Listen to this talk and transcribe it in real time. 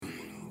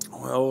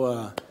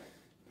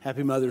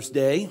Happy Mother's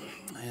Day,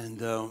 and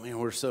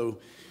we're so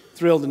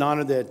thrilled and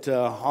honored that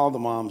all the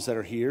moms that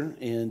are here,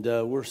 and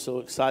we're so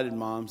excited,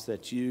 moms,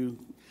 that you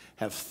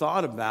have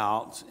thought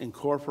about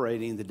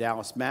incorporating the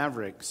Dallas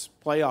Mavericks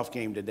playoff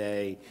game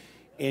today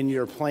in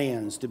your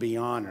plans to be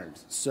honored.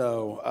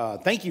 So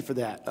thank you for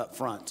that up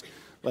front,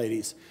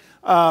 ladies.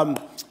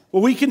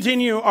 We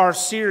continue our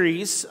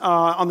series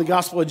on the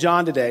Gospel of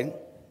John today,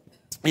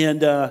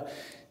 and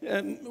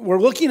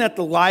we're looking at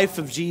the life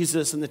of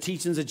Jesus and the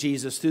teachings of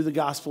Jesus through the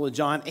Gospel of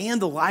John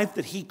and the life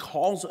that he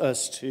calls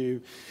us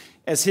to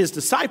as his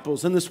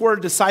disciples. And this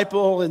word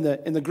disciple in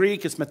the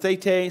Greek is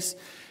mathetes.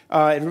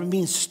 It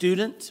means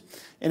student.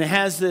 And it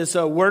has this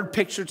word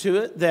picture to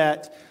it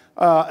that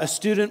a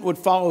student would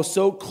follow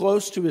so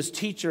close to his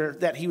teacher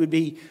that he would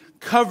be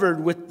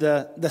covered with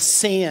the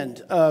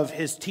sand of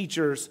his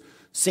teacher's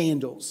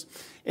sandals.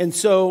 And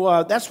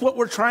so that's what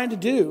we're trying to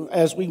do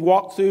as we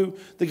walk through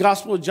the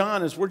Gospel of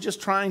John, is we're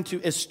just trying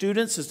to, as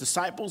students, as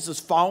disciples, as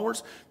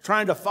followers,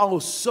 trying to follow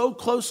so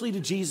closely to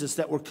Jesus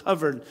that we're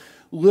covered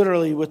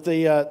literally with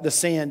the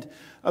sand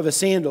of his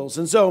sandals.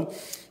 And so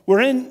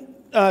we're in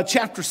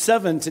chapter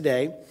 7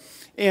 today,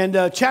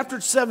 and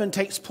chapter 7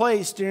 takes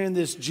place during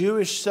this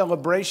Jewish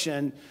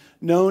celebration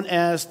known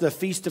as the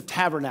Feast of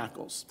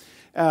Tabernacles.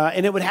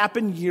 And it would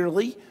happen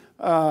yearly.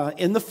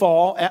 In the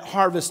fall at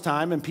harvest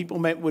time, and people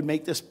would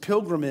make this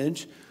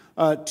pilgrimage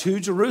to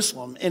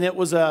Jerusalem. And it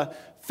was a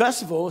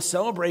festival, a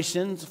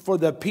celebration for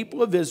the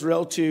people of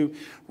Israel to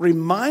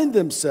remind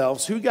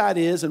themselves who God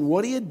is and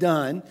what he had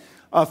done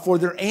for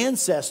their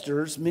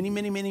ancestors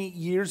many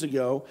years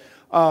ago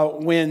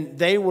when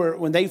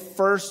they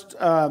first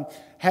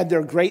had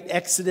their great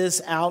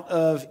exodus out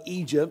of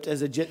Egypt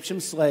as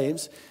Egyptian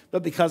slaves.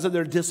 But because of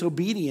their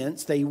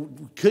disobedience, they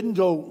couldn't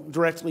go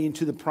directly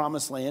into the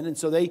promised land. And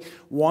so they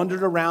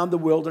wandered around the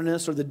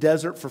wilderness or the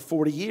desert for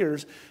 40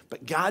 years.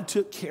 But God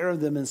took care of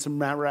them in some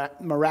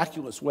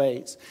miraculous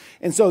ways.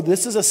 And so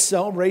this is a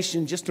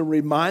celebration just to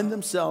remind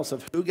themselves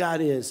of who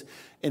God is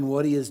and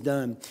what he has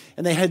done.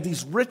 And they had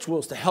these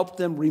rituals to help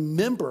them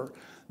remember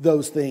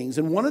those things.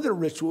 And one of their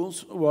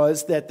rituals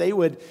was that they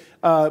would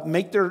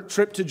make their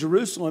trip to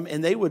Jerusalem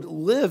and they would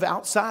live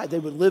outside. They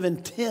would live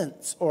in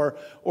tents or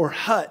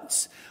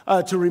huts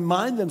to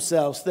remind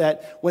themselves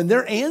that when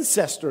their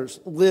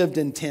ancestors lived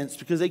in tents,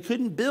 because they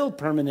couldn't build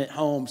permanent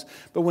homes,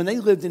 but when they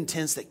lived in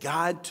tents, that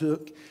God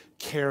took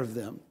care of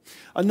them.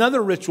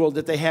 Another ritual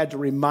that they had to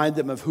remind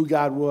them of who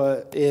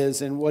God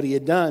is and what he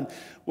had done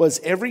was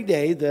every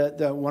day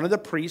one of the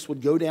priests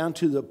would go down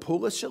to the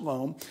pool of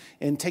Siloam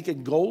and take a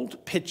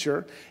gold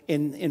pitcher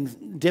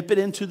and dip it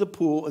into the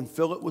pool and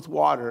fill it with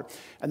water.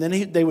 And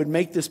then they would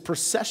make this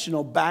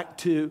processional back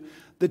to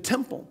the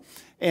temple.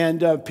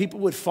 And people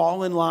would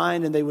fall in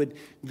line and they would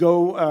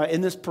go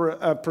in this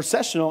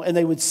processional and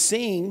they would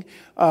sing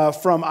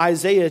from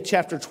Isaiah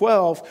chapter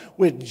 12,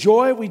 "With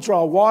joy we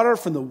draw water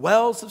from the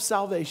wells of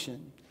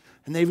salvation."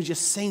 And they would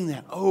just sing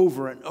that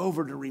over and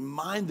over to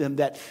remind them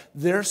that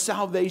their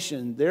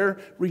salvation, their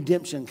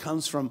redemption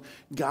comes from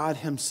God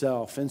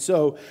himself. And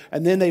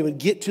then they would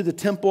get to the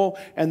temple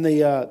and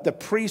the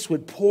priest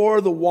would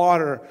pour the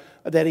water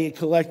that he had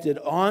collected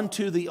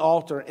onto the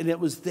altar. And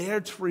it was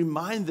there to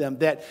remind them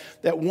that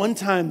one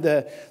time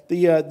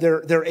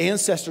their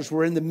ancestors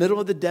were in the middle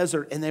of the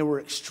desert and they were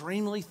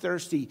extremely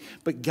thirsty,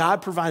 but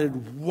God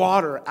provided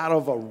water out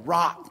of a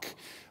rock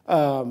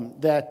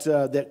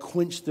that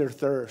quenched their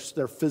thirst,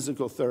 their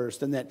physical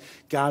thirst, and that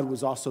God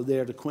was also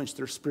there to quench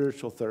their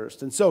spiritual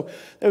thirst. And so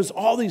there was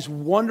all these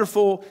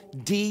wonderful,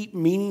 deep,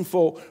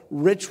 meaningful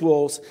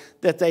rituals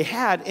that they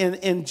had.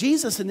 And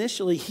Jesus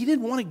initially, he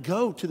didn't want to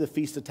go to the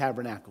Feast of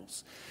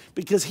Tabernacles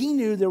because he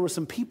knew there were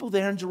some people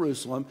there in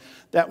Jerusalem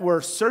that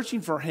were searching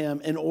for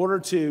him in order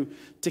to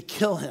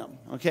kill him,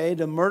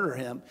 to murder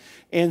him.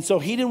 And so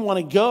he didn't want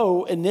to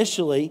go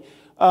initially.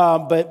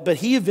 But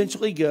he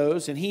eventually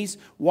goes and he's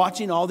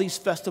watching all these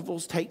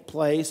festivals take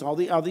place, all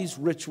these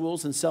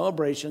rituals and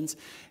celebrations.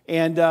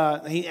 And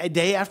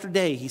day after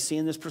day, he's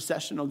seeing this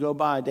processional go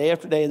by, day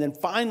after day. And then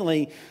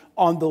finally,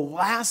 on the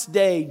last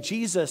day,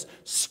 Jesus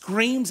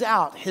screams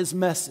out his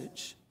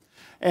message.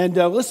 And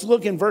let's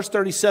look in verse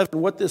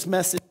 37 what this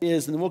message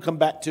is, and then we'll come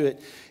back to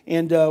it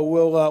and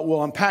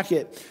we'll unpack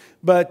it.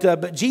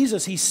 But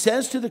Jesus, he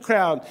says to the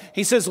crowd,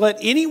 he says, "Let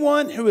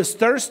anyone who is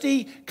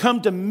thirsty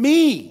come to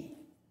me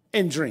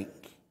and drink.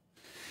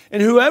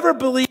 And whoever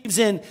believes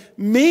in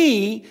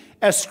me,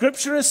 as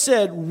Scripture has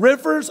said,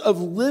 rivers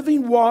of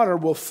living water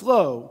will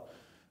flow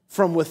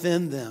from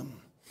within them."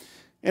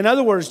 In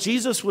other words,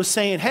 Jesus was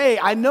saying, hey,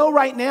 I know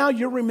right now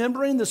you're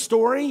remembering the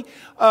story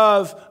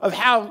of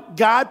how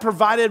God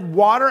provided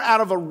water out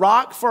of a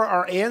rock for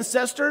our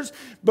ancestors.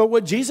 But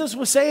what Jesus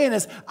was saying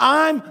is,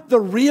 I'm the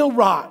real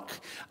rock.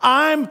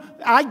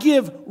 I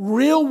give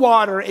real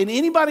water, and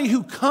anybody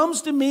who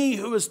comes to me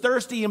who is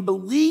thirsty and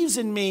believes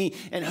in me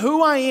and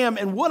who I am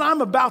and what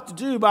I'm about to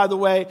do, by the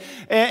way,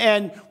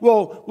 and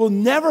will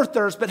never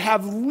thirst, but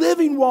have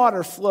living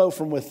water flow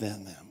from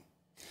within them.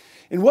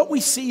 And what we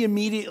see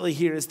immediately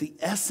here is the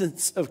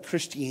essence of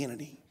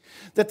Christianity.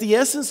 That the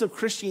essence of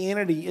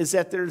Christianity is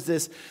that there's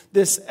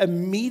this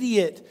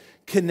immediate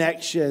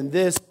connection,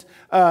 this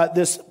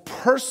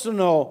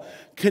personal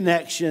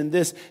connection,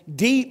 this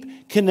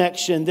deep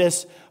connection,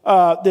 this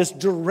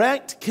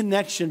direct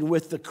connection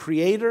with the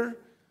creator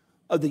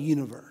of the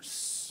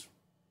universe.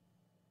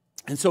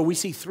 And so we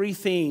see three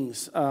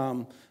things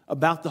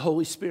about the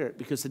Holy Spirit,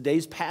 because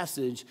today's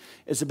passage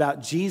is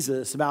about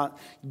Jesus, about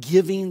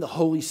giving the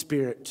Holy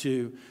Spirit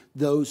to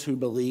those who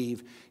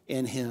believe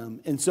in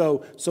him. And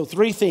so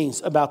three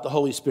things about the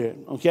Holy Spirit,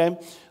 okay?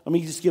 Let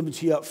me just give them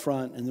to you up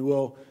front, and then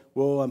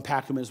we'll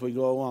unpack them as we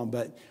go along.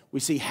 But we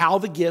see how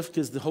the gift,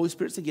 because the Holy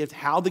Spirit's a gift,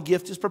 how the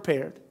gift is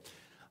prepared,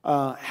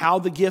 how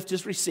the gift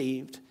is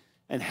received,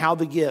 and how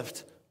the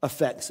gift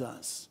affects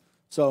us.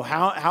 So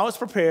how it's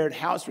prepared,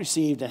 how it's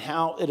received, and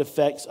how it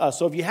affects us.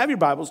 So if you have your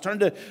Bibles, turn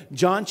to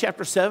John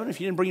chapter 7.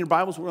 If you didn't bring your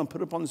Bibles, we're going to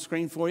put it up on the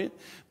screen for you.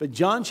 But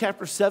John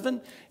chapter 7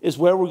 is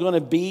where we're going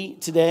to be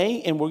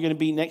today, and we're going to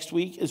be next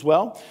week as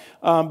well.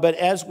 But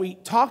as we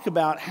talk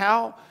about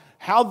how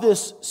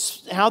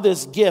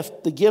this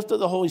gift, the gift of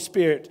the Holy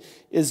Spirit,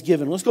 is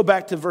given. Let's go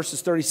back to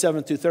verses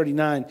 37 through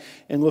 39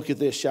 and look at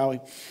this, shall we?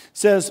 It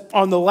says,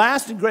 on the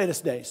last and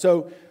greatest day.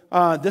 So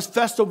this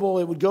festival,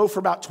 it would go for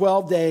about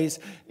 12 days,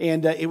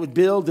 and it would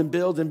build and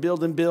build and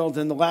build and build.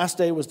 And the last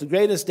day was the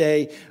greatest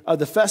day of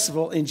the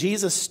festival. And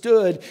Jesus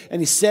stood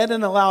and he said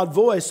in a loud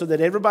voice so that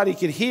everybody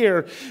could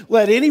hear,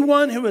 let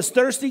anyone who is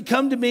thirsty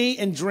come to me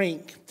and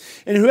drink.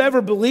 And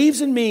whoever believes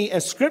in me,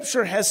 as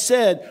Scripture has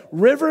said,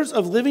 rivers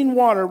of living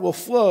water will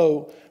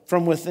flow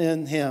from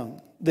within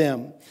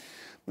them.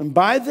 And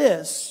by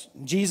this,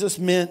 Jesus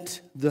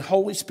meant the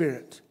Holy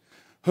Spirit,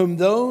 whom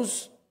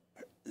those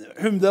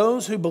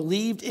who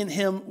believed in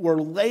him were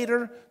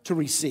later to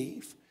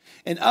receive.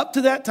 And up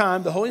to that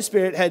time, the Holy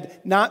Spirit had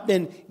not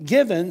been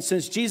given,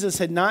 since Jesus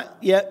had not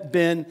yet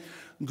been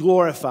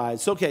glorified.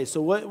 So, okay,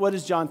 so what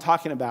is John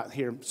talking about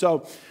here?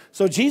 So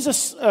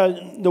Jesus,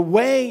 the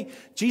way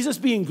Jesus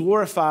being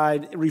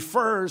glorified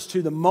refers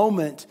to the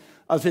moment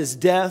of his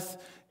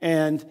death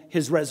and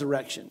his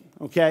resurrection,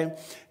 okay?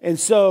 And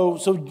so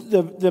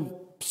the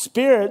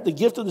Spirit, the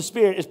gift of the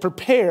Spirit, is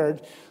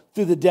prepared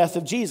through the death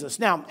of Jesus.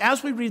 Now,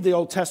 as we read the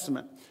Old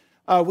Testament,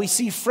 we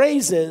see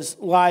phrases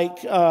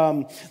like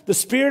the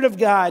Spirit of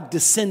God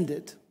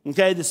descended.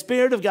 Okay, the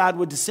Spirit of God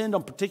would descend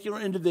on particular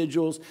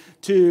individuals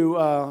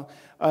to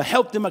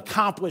help them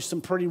accomplish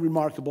some pretty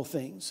remarkable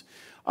things.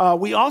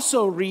 We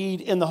also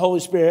read in the Holy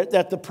Spirit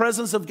that the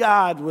presence of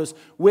God was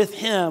with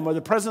him, or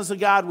the presence of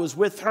God was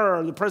with her,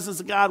 or the presence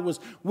of God was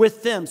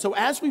with them. So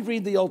as we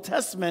read the Old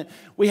Testament,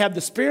 we have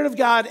the Spirit of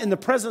God and the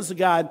presence of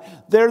God.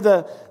 They're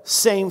the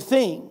same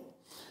thing.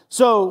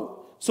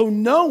 So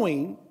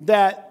knowing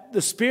that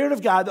the Spirit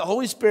of God, the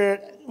Holy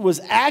Spirit, was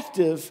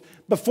active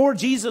before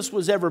Jesus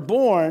was ever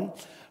born,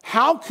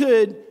 how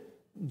could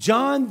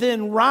John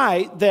then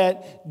write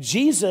that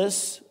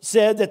Jesus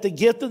said that the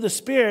gift of the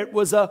Spirit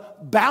was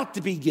about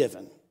to be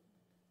given?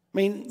 I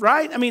mean,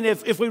 right? I mean,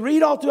 if we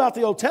read all throughout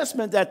the Old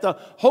Testament that the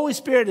Holy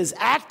Spirit is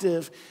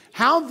active,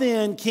 how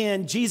then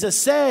can Jesus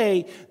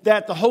say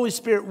that the Holy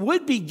Spirit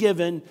would be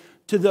given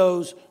to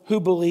those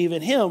who believe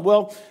in him?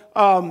 Well,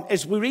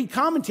 as we read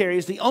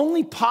commentaries, the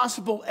only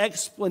possible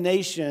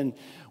explanation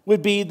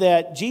would be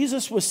that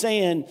Jesus was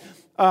saying,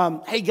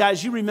 hey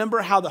guys, you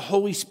remember how the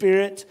Holy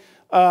Spirit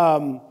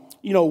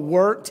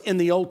worked in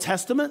the Old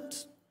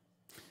Testament?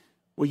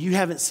 Well, you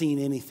haven't seen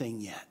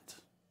anything yet.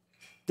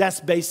 That's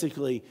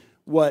basically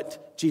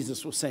what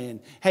Jesus was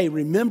saying. Hey,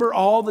 remember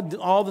all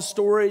the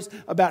stories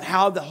about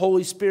how the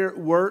Holy Spirit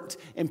worked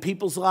in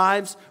people's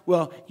lives?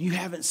 Well, you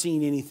haven't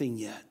seen anything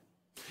yet.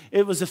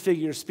 It was a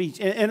figure of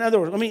speech. In other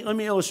words, let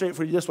me illustrate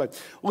for you this way.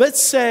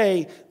 Let's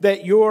say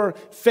that your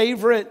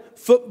favorite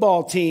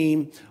football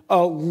team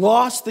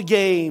lost the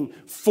game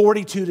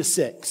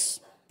 42-6.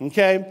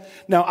 Okay?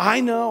 Now, I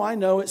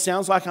know it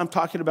sounds like I'm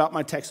talking about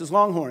my Texas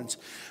Longhorns.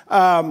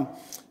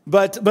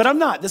 But I'm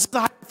not. This is a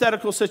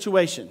hypothetical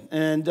situation.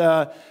 And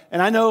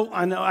I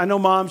know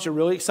moms, you're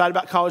really excited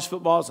about college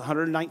football. It's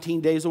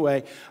 119 days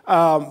away.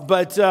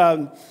 But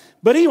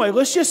anyway,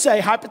 let's just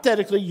say,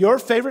 hypothetically, your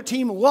favorite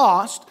team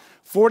lost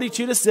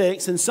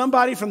 42-6, and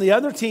somebody from the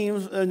other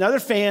team, another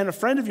fan, a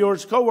friend of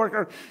yours,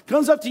 coworker,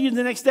 comes up to you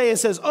the next day and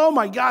says, oh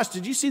my gosh,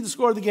 did you see the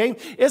score of the game?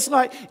 It's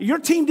like your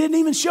team didn't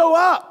even show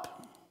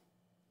up.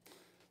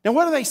 Now,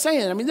 what are they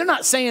saying? I mean, they're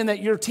not saying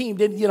that your team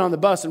didn't get on the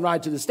bus and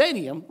ride to the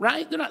stadium,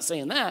 right? They're not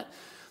saying that.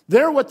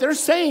 What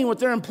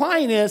they're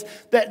implying is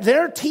that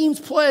their team's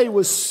play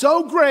was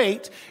so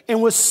great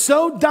and was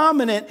so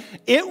dominant,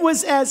 it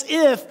was as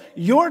if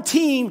your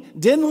team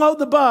didn't load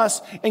the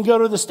bus and go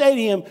to the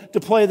stadium to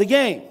play the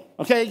game.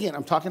 Okay, again,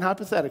 I'm talking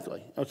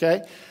hypothetically,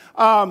 okay?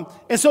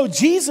 And so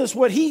Jesus,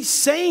 what he's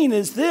saying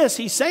is this.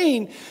 He's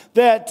saying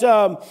that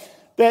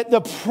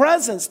the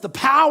presence, the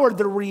power,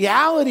 the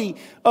reality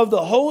of the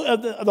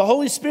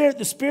Holy Spirit,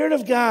 the Spirit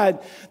of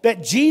God,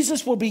 that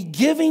Jesus will be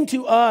giving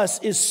to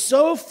us is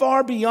so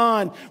far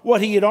beyond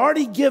what he had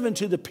already given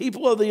to the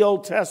people of the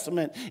Old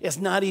Testament. It's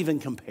not even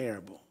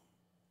comparable.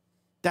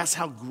 That's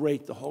how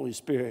great the Holy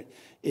Spirit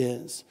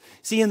is.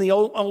 See, in the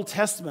Old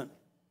Testament,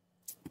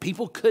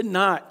 People could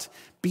not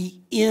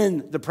be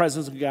in the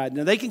presence of God.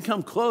 Now, they can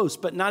come close,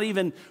 but not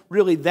even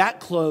really that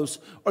close,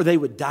 or they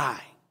would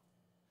die.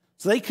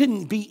 So they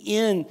couldn't be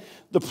in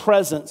the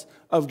presence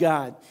of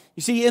God.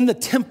 You see, in the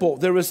temple,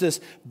 there was this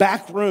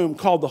back room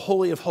called the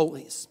Holy of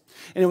Holies.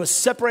 And it was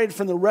separated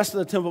from the rest of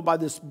the temple by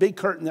this big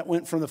curtain that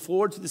went from the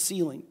floor to the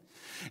ceiling.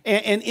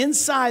 And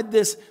inside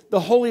this, the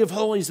Holy of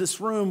Holies,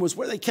 this room, was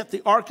where they kept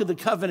the Ark of the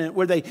Covenant,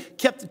 where they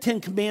kept the Ten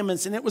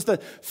Commandments. And it was the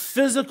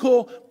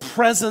physical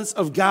presence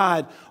of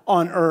God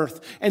on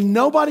earth. And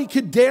nobody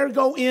could dare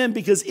go in,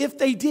 because if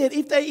they did,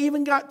 if they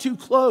even got too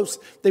close,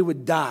 they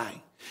would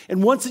die.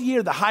 And once a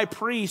year, the high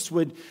priest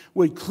would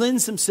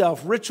cleanse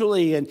himself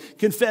ritually and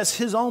confess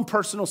his own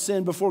personal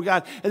sin before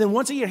God. And then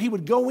once a year, he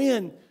would go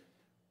in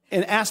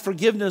and ask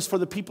forgiveness for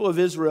the people of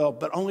Israel,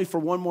 but only for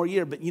one more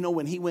year. But you know,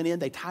 when he went in,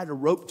 they tied a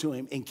rope to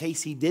him in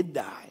case he did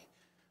die.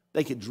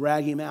 They could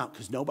drag him out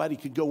because nobody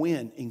could go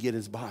in and get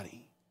his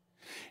body.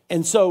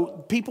 And so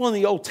people in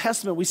the Old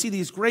Testament, we see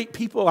these great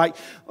people like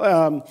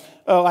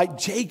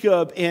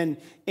Jacob and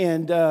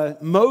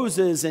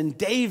Moses and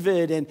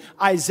David and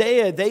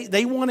Isaiah.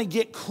 They want to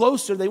get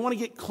closer. They want to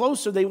get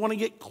closer. They want to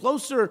get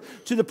closer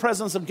to the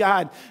presence of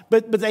God.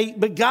 But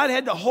God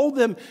had to hold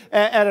them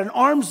at an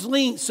arm's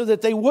length so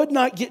that they would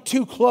not get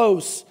too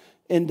close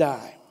and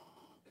die.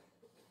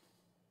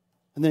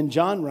 And then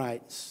John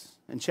writes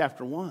in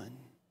chapter 1,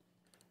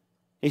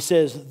 he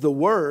says, the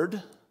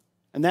Word,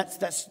 and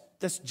that's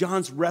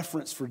John's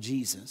reference for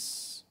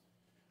Jesus.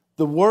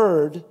 The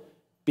Word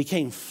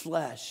became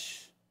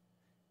flesh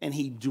and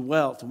he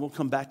dwelt. And we'll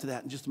come back to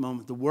that in just a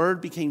moment. The Word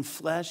became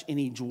flesh and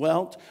he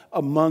dwelt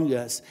among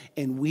us,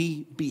 and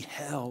we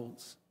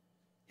beheld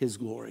his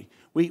glory.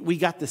 We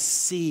got to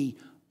see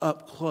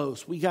up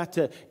close. We got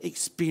to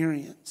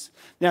experience.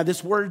 Now,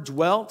 this word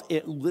dwelt,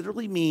 it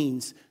literally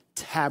means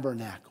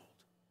tabernacle.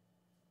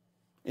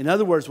 In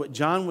other words, what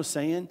John was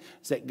saying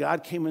is that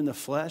God came in the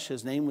flesh.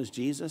 His name was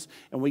Jesus,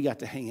 and we got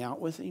to hang out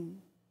with him.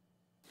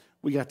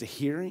 We got to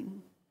hear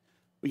him.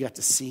 We got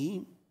to see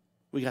him.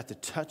 We got to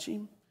touch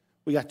him.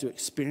 We got to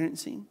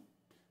experience him.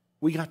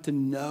 We got to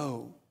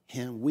know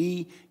him.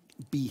 We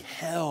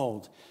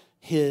beheld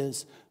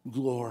his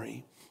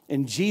glory.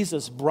 And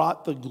Jesus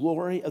brought the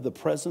glory of the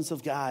presence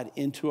of God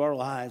into our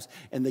lives.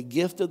 And the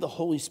gift of the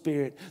Holy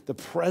Spirit, the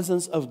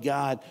presence of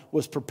God,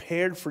 was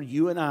prepared for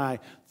you and I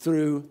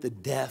through the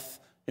death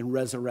and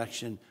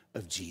resurrection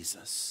of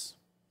Jesus.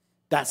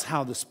 That's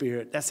how the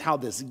Spirit, that's how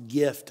this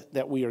gift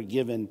that we are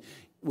given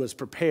was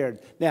prepared.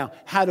 Now,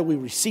 how do we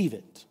receive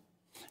it?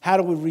 How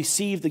do we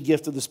receive the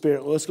gift of the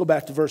Spirit? Well, let's go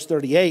back to verse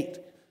 38.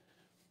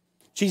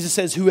 Jesus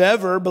says,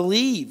 whoever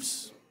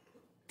believes.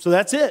 So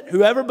that's it.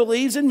 Whoever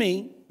believes in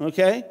me,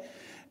 okay?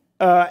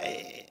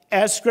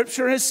 As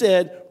Scripture has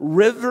said,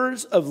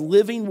 rivers of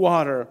living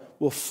water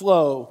will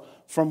flow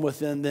from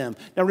within them.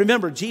 Now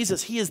remember,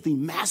 Jesus, he is the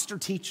master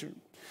teacher.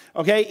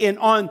 Okay, and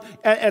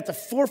at the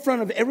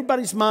forefront of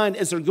everybody's mind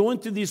as they're going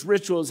through these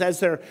rituals, as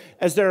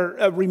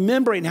they're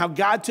remembering how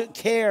God took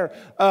care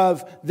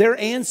of their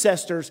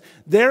ancestors,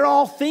 they're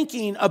all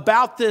thinking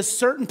about this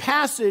certain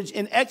passage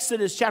in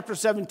Exodus chapter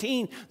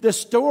 17, the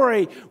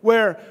story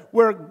where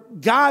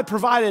God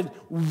provided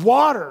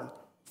water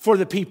for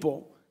the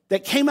people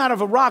that came out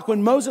of a rock.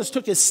 When Moses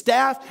took his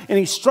staff and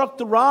he struck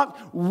the rock,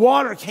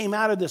 water came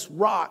out of this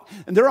rock.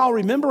 And they're all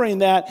remembering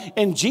that.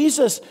 And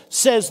Jesus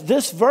says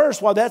this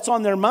verse, while that's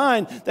on their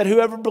mind, that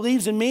whoever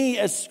believes in me,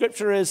 as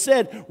Scripture has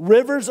said,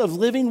 rivers of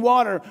living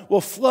water will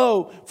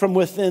flow from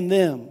within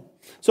them.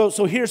 So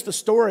here's the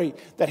story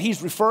that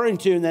he's referring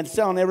to, and that's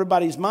on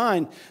everybody's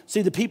mind.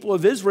 See, the people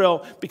of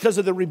Israel, because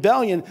of the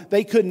rebellion,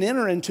 they couldn't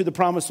enter into the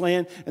promised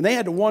land, and they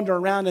had to wander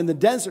around in the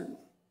desert.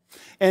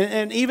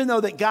 And even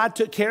though that God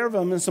took care of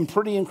them in some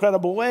pretty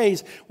incredible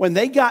ways, when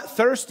they got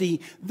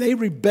thirsty, they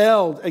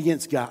rebelled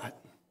against God.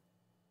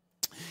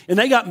 And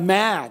they got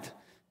mad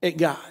at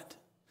God.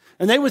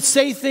 And they would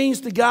say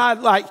things to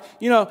God like,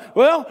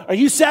 well, are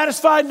you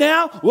satisfied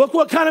now? Look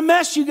what kind of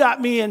mess you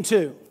got me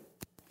into.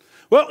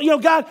 Well,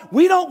 God,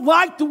 we don't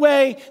like the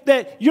way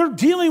that you're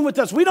dealing with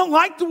us. We don't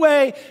like the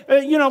way,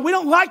 we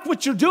don't like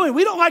what you're doing.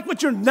 We don't like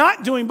what you're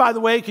not doing, by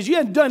the way, because you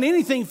haven't done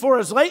anything for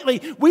us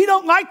lately. We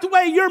don't like the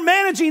way you're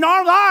managing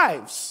our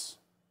lives.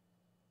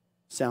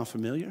 Sound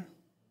familiar?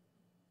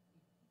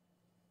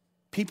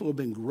 People have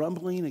been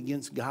grumbling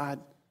against God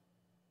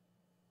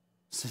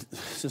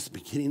since the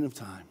beginning of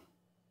time.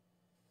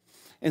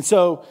 And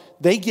so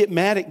they get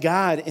mad at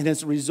God, and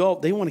as a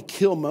result, they want to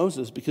kill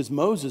Moses because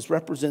Moses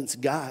represents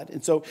God.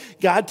 And so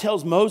God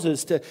tells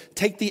Moses to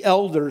take the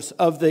elders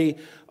of the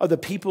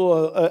people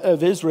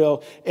of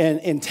Israel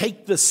and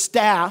take the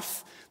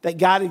staff that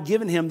God had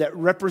given him that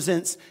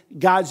represents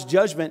God's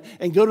judgment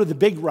and go to the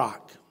big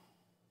rock.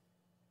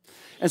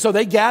 And so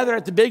they gather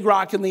at the big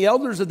rock, and the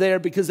elders are there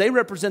because they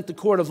represent the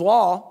court of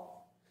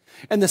law.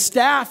 And the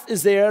staff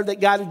is there that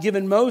God had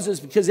given Moses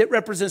because it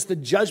represents the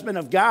judgment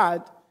of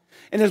God.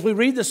 And as we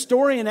read the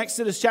story in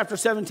Exodus chapter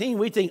 17,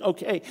 we think,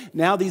 okay,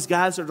 now these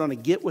guys are going to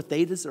get what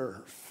they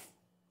deserve.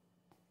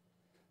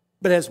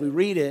 But as we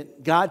read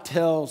it, God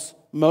tells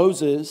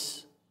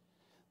Moses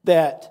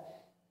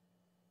that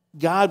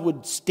God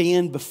would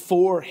stand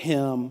before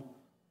him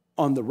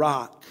on the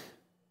rock.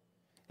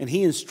 And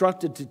he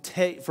instructed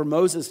for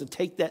Moses to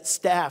take that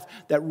staff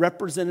that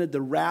represented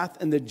the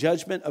wrath and the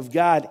judgment of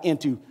God and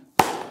to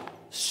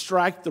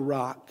strike the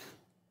rock.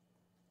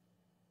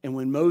 And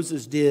when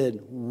Moses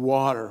did,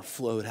 water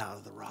flowed out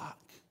of the rock.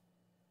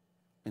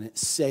 And it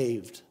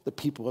saved the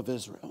people of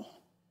Israel.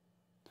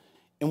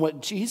 And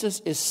what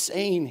Jesus is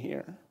saying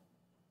here,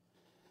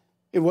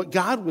 and what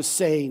God was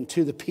saying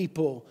to the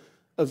people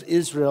of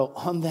Israel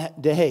on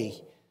that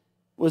day,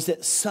 was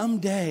that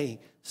someday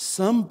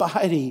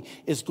somebody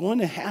is going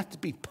to have to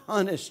be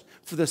punished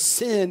for the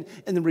sin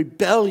and the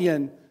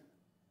rebellion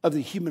of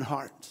the human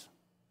heart.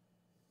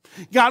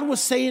 God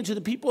was saying to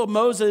the people of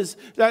Moses,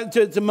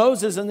 to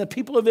Moses and the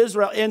people of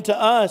Israel and to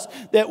us,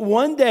 that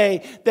one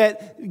day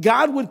that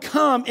God would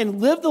come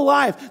and live the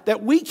life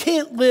that we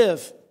can't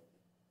live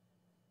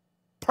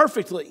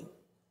perfectly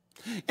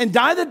and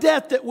die the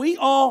death that we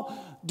all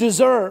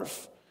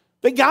deserve.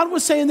 But God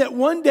was saying that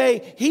one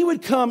day he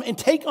would come and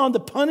take on the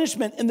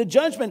punishment and the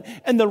judgment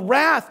and the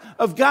wrath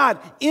of God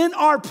in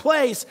our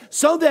place,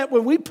 so that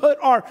when we put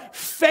our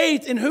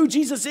faith in who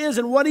Jesus is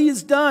and what he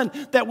has done,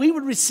 that we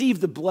would receive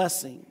the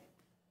blessing.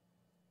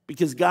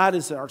 Because God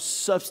is our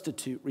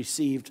substitute,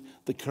 received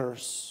the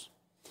curse.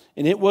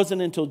 And it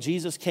wasn't until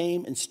Jesus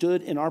came and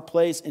stood in our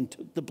place and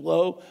took the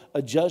blow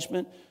of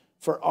judgment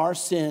for our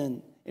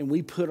sin, and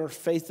we put our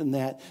faith in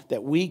that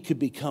we could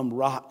become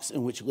rocks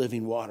in which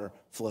living water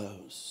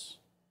flows.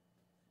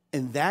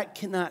 And that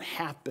cannot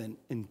happen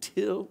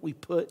until we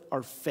put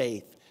our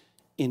faith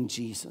in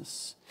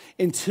Jesus.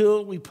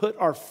 Until we put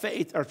our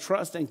faith, our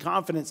trust, and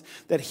confidence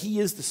that he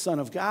is the Son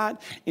of God,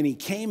 and he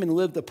came and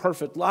lived the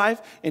perfect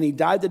life, and he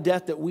died the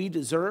death that we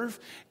deserve,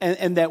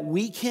 and that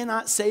we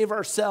cannot save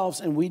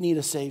ourselves, and we need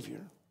a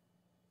Savior.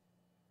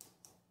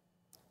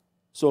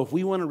 So if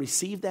we want to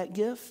receive that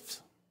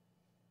gift,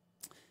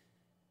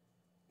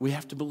 we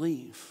have to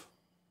believe.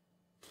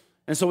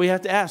 And so we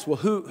have to ask, well,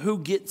 who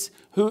gets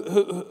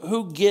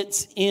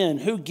in?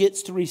 Who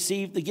gets to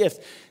receive the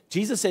gift?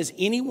 Jesus says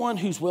anyone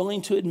who's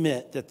willing to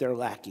admit that they're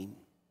lacking.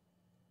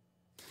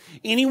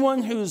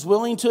 Anyone who's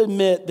willing to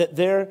admit that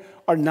they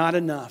are not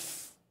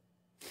enough.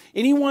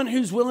 Anyone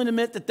who's willing to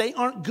admit that they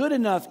aren't good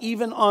enough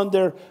even on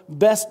their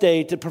best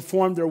day to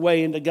perform their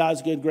way into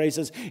God's good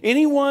graces.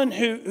 Anyone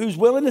who's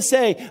willing to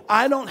say,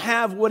 I don't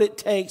have what it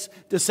takes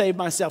to save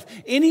myself.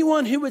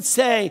 Anyone who would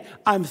say,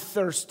 I'm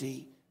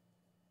thirsty,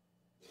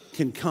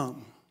 can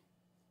come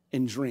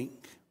and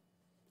drink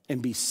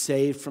and be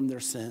saved from their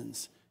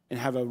sins and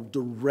have a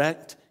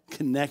direct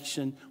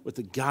connection with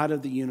the God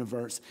of the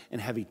universe and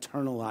have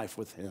eternal life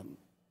with him.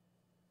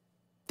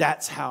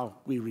 That's how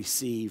we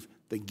receive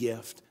the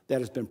gift that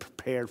has been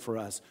prepared for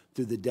us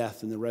through the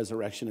death and the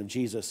resurrection of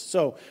Jesus.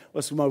 So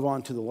let's move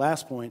on to the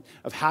last point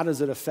of how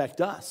does it affect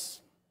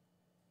us?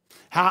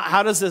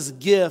 How does this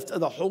gift of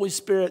the Holy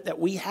Spirit that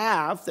we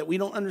have, that we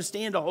don't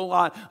understand a whole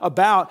lot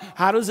about,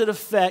 how does it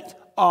affect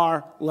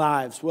our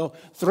lives? Well,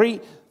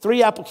 three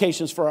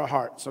applications for our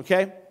hearts,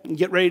 okay? And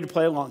get ready to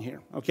play along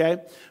here, okay?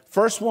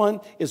 First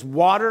one is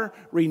water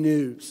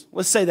renews.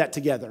 Let's say that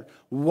together.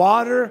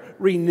 Water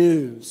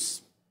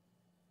renews.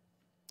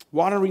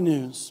 Water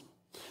renews.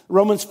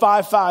 Romans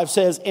 5:5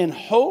 says, and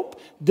hope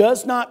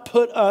does not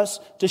put us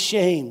to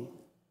shame,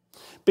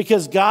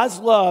 because God's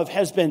love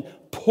has been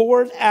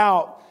poured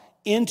out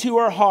into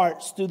our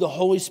hearts through the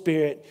Holy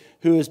Spirit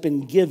who has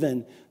been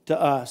given to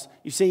us.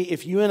 You see,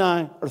 if you and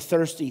I are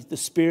thirsty, the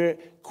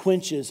Spirit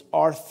quenches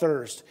our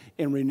thirst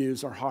and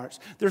renews our hearts.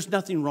 There's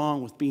nothing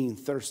wrong with being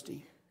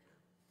thirsty.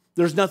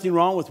 There's nothing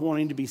wrong with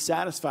wanting to be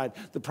satisfied.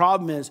 The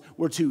problem is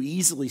we're too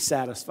easily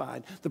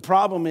satisfied. The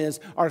problem is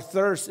our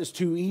thirst is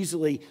too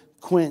easily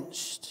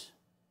quenched.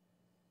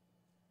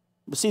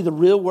 But see, the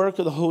real work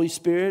of the Holy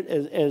Spirit,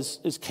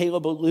 as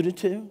Caleb alluded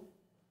to,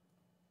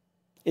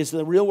 is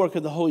the real work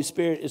of the Holy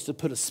Spirit is to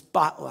put a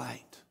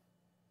spotlight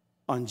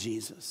on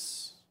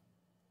Jesus.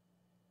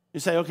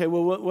 You say, okay,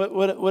 well,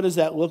 what does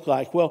that look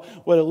like? Well,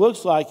 what it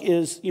looks like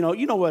is, you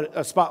know what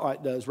a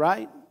spotlight does,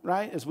 right?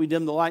 Right? As we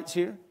dim the lights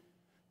here.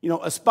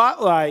 A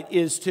spotlight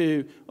is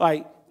to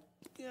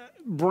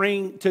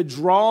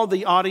draw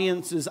the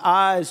audience's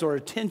eyes or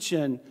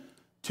attention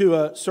to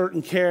a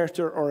certain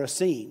character or a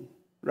scene,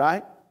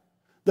 right?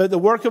 The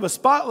work of a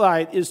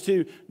spotlight is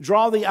to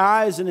draw the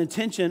eyes and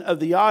attention of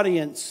the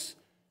audience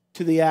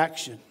to the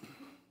action.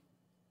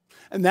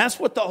 And that's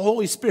what the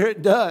Holy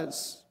Spirit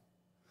does.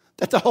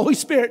 That the Holy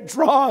Spirit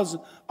draws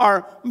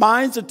our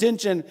mind's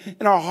attention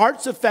and our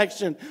heart's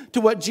affection to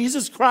what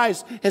Jesus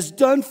Christ has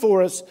done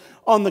for us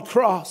on the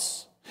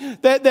cross.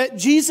 That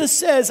Jesus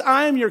says,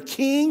 I am your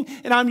King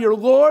and I'm your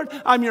Lord.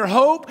 I'm your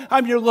hope.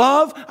 I'm your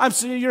love. I'm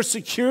your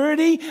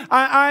security.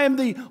 I am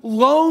the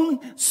lone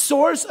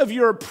source of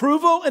your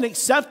approval and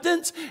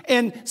acceptance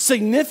and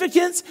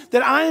significance.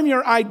 That I am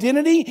your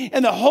identity.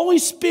 And the Holy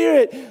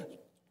Spirit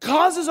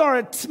causes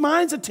our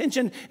mind's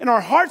attention and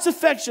our heart's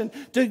affection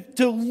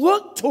to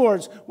look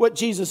towards what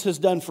Jesus has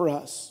done for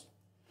us.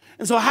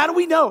 And so how do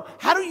we know?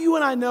 How do you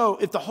and I know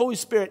if the Holy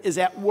Spirit is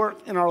at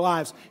work in our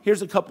lives?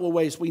 Here's a couple of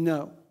ways we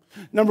know.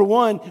 Number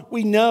one,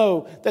 we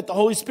know that the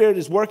Holy Spirit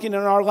is working in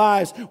our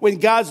lives when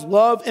God's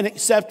love and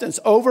acceptance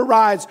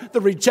overrides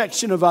the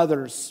rejection of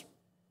others.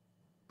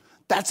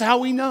 That's how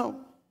we know.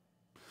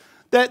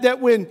 That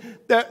when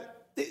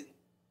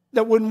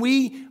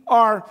we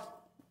are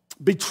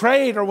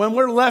betrayed or when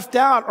we're left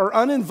out or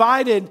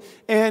uninvited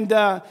and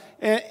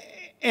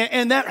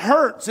that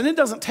hurts, and it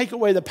doesn't take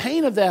away the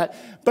pain of that.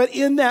 But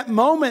in that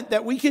moment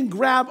that we can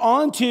grab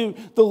onto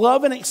the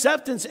love and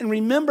acceptance and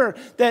remember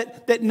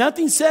that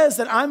nothing says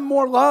that I'm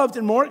more loved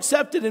and more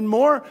accepted and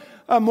more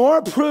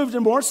approved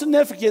and more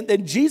significant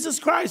than Jesus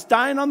Christ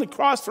dying on the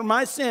cross for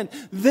my sin,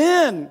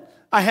 then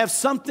I have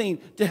something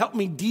to help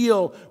me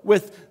deal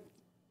with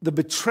the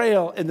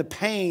betrayal and the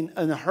pain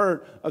and the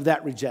hurt of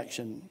that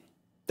rejection.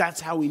 That's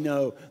how we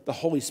know the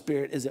Holy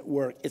Spirit is at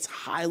work. It's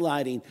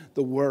highlighting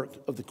the work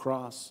of the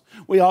cross.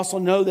 We also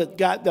know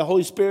that the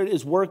Holy Spirit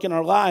is work in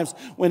our lives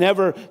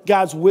whenever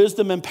God's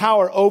wisdom and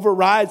power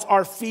overrides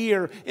our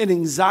fear and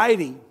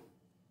anxiety.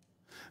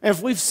 And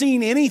if we've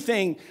seen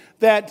anything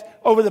that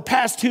over the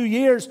past 2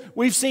 years,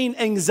 we've seen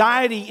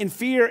anxiety and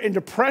fear and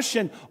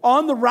depression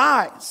on the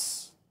rise.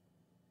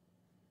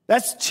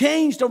 That's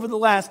changed over the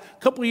last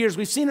couple of years.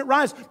 We've seen it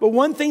rise. But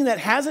one thing that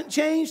hasn't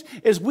changed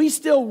is we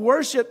still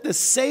worship the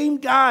same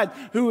God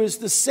who is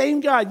the same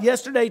God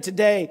yesterday,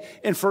 today,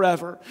 and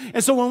forever.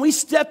 And so when we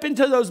step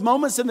into those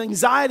moments of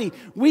anxiety,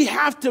 we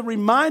have to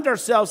remind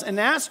ourselves and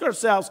ask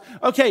ourselves,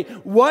 okay,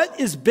 what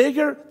is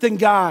bigger than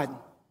God?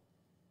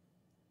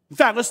 In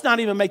fact, let's not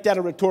even make that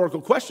a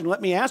rhetorical question. Let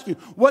me ask you,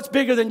 what's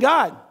bigger than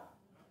God?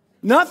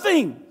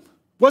 Nothing.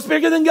 What's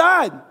bigger than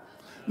God?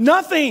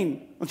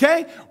 Nothing.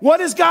 Okay?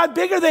 What is God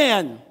bigger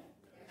than?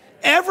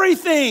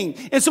 Everything.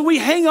 And so we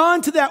hang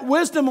on to that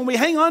wisdom and we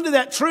hang on to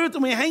that truth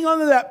and we hang on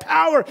to that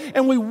power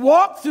and we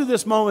walk through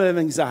this moment of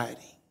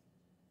anxiety.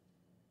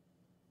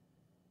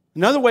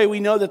 Another way we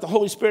know that the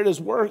Holy Spirit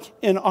is work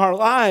in our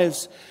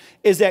lives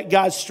is that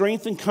God's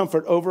strength and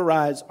comfort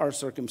overrides our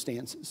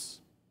circumstances.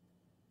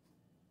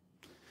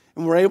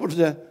 And we're able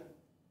to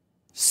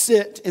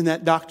sit in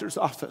that doctor's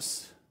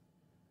office.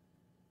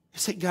 You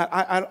say, God,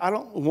 I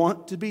don't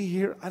want to be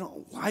here. I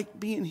don't like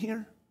being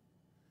here.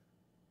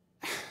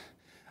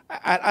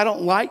 I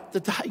don't like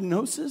the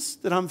diagnosis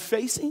that I'm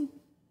facing.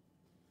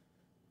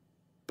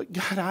 But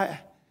God,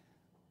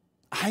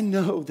 I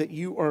know that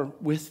you are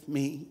with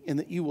me and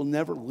that you will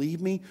never leave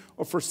me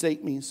or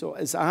forsake me. So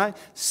as I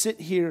sit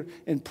here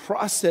and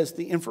process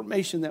the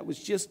information that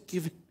was just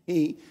given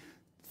me,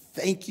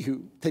 thank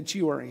you that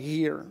you are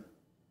here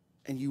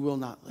and you will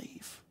not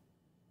leave.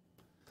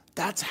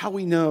 That's how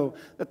we know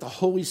that the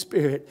Holy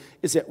Spirit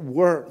is at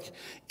work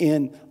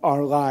in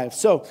our lives.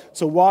 So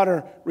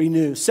water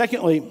renews.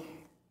 Secondly,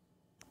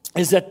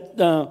 is that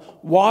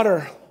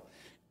water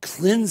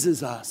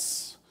cleanses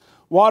us.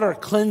 Water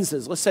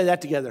cleanses. Let's say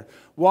that together.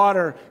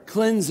 Water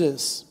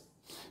cleanses.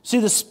 See,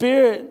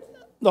 the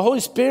Holy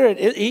Spirit,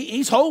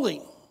 He's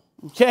holy.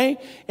 Okay?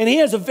 And He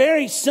has a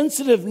very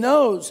sensitive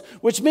nose,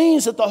 which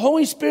means that the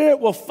Holy Spirit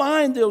will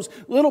find those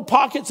little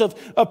pockets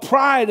of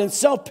pride and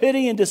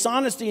self-pity and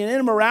dishonesty and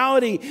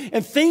immorality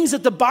and things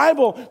that the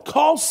Bible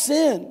calls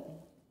sin.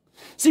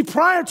 See,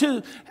 prior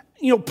to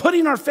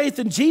putting our faith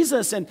in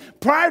Jesus and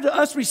prior to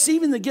us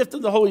receiving the gift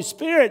of the Holy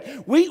Spirit,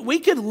 we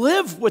could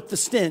live with the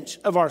stench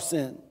of our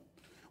sin.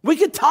 We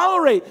could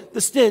tolerate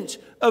the stench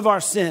of our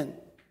sin.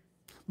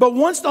 But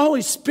once the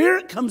Holy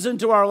Spirit comes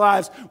into our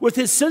lives with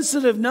His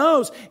sensitive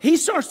nose, He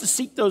starts to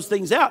seek those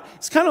things out.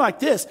 It's kind of like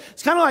this.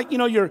 It's kind of like,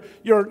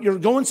 you're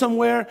going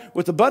somewhere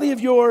with a buddy of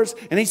yours,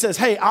 and he says,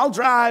 hey, I'll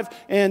drive,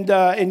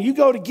 and you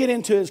go to get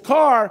into his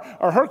car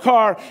or her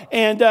car,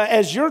 and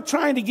as you're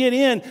trying to get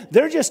in,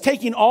 they're just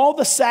taking all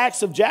the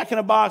sacks of Jack in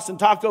the Box and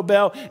Taco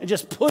Bell and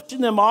just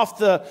pushing them off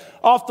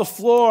the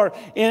floor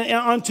and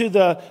onto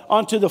the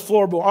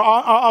floorboard,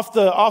 off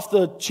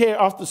the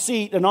chair, off the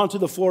seat, and onto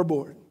the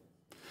floorboard.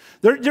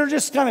 They're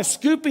just kind of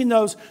scooping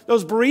those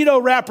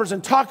burrito wrappers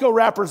and taco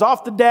wrappers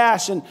off the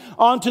dash and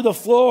onto the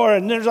floor.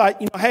 And they're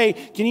like, hey,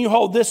 can you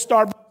hold this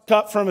Starbucks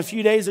cup from a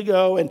few days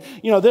ago? And,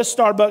 this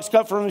Starbucks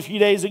cup from a few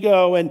days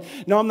ago. And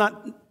no, I'm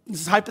not,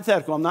 this is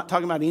hypothetical. I'm not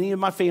talking about any of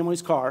my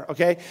family's car,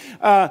 okay?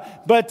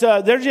 But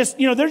they're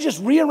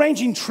just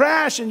rearranging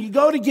trash. And you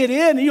go to get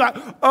in and you're like,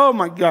 oh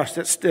my gosh,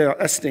 that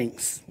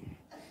stinks.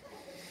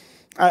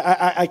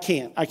 I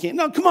can't.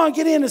 No, come on,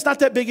 get in. It's not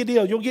that big a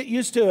deal. You'll get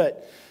used to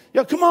it.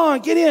 Come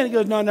on, get in. He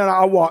goes, no,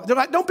 I'll walk. They're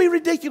like, don't be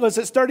ridiculous.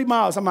 It's 30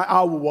 miles. I'm like,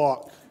 I will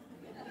walk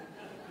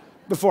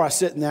before I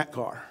sit in that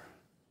car.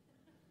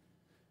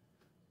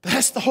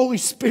 That's the Holy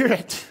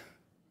Spirit.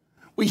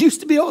 We used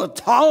to be able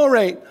to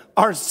tolerate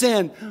our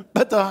sin,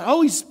 but the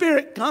Holy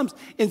Spirit comes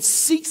and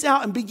seeks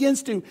out and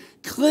begins to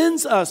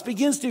cleanse us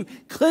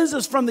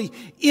from the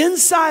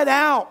inside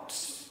out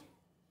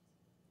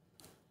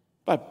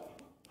by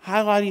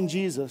highlighting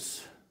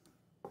Jesus.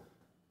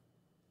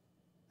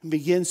 And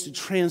begins to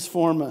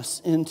transform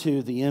us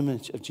into the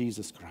image of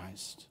Jesus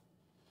Christ.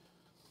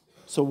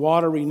 So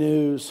water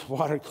renews,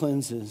 water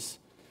cleanses,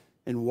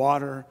 and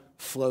water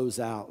flows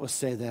out. Let's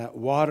say that.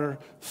 Water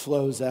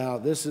flows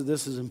out. This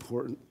is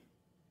important.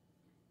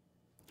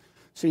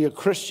 See, a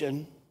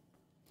Christian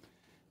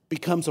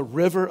becomes a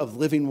river of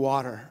living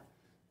water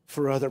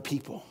for other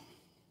people.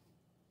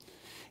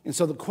 And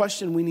so the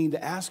question we need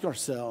to ask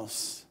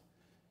ourselves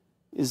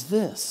is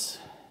this: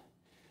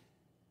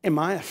 am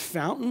I a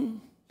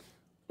fountain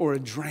or a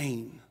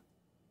drain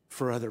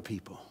for other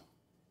people?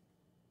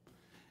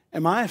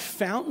 Am I a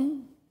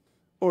fountain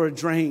or a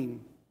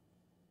drain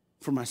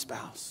for my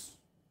spouse?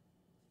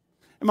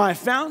 Am I a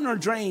fountain or a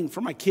drain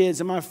for my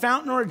kids? Am I a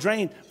fountain or a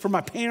drain for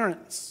my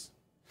parents?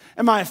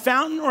 Am I a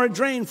fountain or a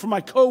drain for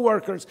my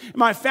coworkers?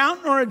 Am I a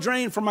fountain or a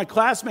drain for my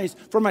classmates,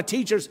 for my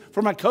teachers,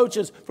 for my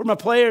coaches, for my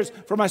players,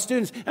 for my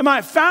students? Am I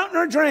a fountain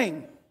or a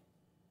drain?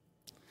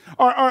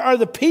 Are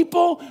the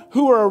people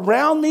who are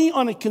around me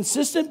on a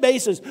consistent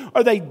basis,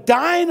 are they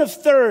dying of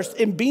thirst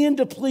and being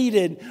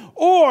depleted?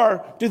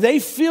 Or do they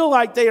feel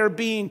like they are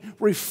being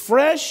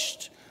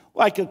refreshed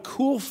like a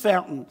cool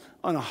fountain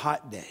on a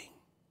hot day?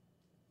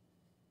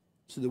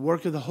 So the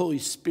work of the Holy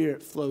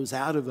Spirit flows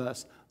out of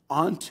us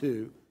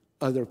onto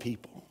other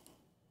people.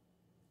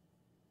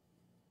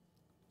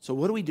 So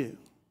what do we do?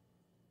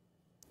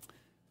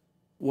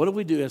 What do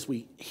we do as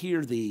we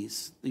hear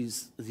these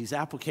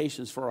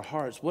applications for our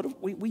hearts?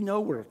 We know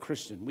we're a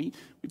Christian. We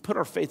put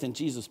our faith in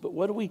Jesus, but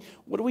what do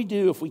we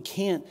do if we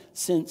can't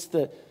sense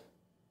the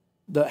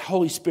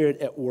Holy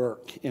Spirit at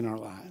work in our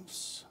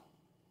lives?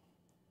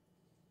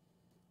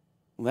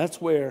 Well,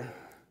 that's where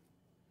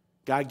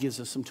God gives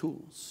us some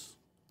tools.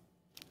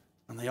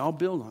 And they all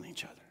build on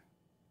each other.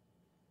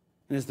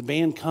 And as the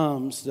band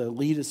comes to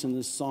lead us in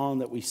this song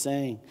that we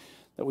sang,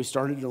 that we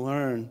started to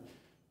learn,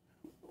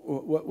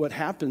 what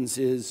happens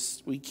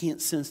is we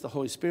can't sense the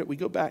Holy Spirit. We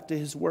go back to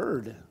His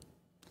Word.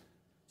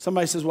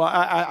 Somebody says, well,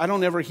 I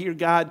don't ever hear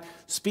God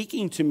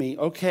speaking to me.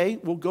 Okay,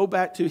 we'll go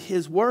back to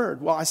His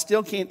Word. Well, I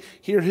still can't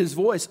hear His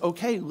voice.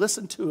 Okay,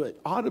 listen to it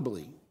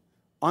audibly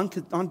on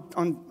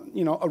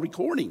a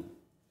recording.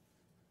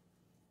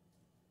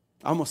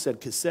 I almost said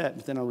cassette,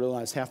 but then I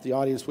realized half the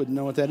audience wouldn't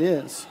know what that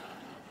is.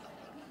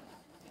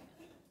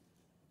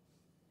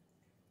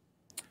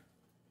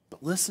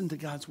 But listen to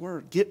God's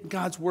Word. Get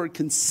God's Word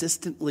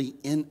consistently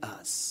in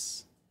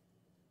us.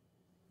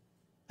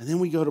 And then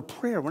we go to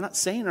prayer. We're not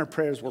saying our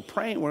prayers. We're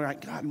praying. We're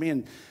like, God,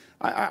 man,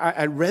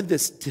 I read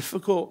this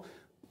difficult,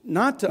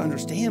 not to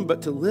understand,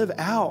 but to live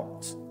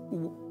out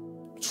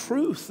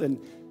truth. And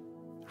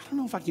I don't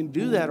know if I can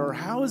do that, or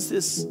how is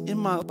this in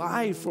my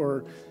life,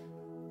 or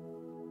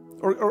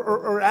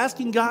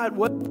asking God,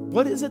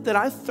 what is it that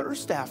I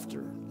thirst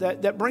after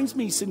that brings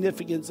me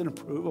significance and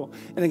approval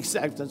and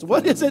acceptance?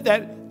 What is it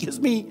that gives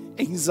me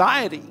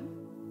anxiety?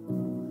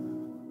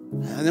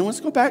 And then let's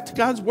go back to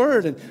God's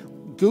Word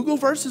and Google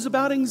verses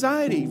about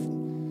anxiety.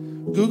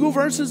 Google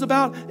verses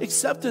about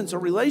acceptance or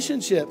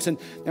relationships. And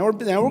now we're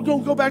going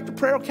to go back to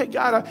prayer. Okay,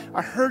 God,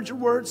 I heard your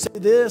word say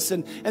this.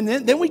 And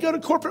then we go to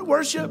corporate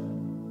worship.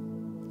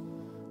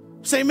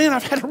 Say, man,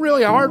 I've had a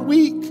really hard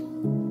week.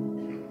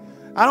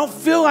 I don't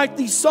feel like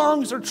these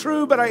songs are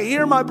true, but I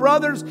hear my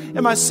brothers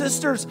and my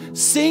sisters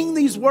sing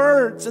these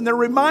words, and they're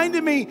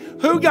reminding me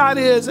who God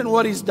is and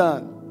what He's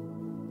done.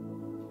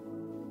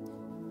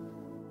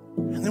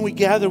 And then we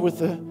gather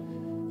with a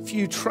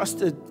few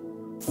trusted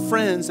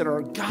friends that are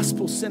a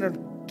gospel-centered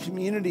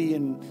community,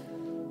 and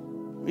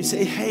we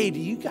say, hey, do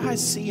you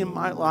guys see in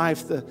my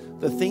life the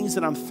things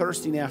that I'm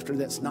thirsting after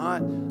that's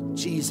not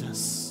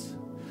Jesus?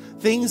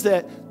 Things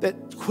that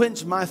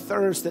quench my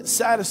thirst, that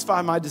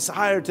satisfy my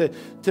desire to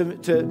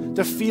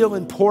feel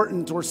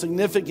important or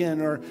significant,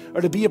 or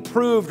to be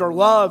approved or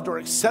loved or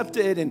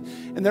accepted.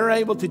 And they're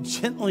able to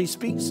gently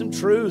speak some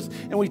truth.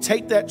 And we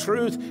take that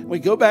truth and we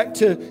go back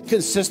to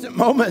consistent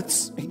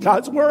moments in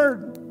God's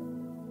Word.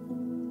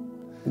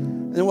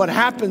 And what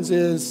happens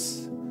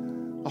is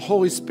the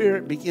Holy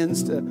Spirit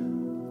begins to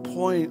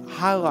point,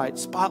 highlight,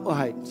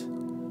 spotlight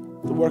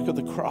the work of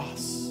the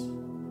cross.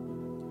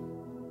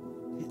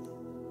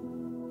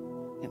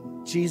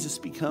 Jesus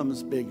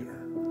becomes bigger,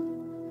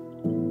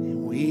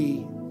 and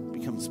we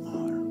become small.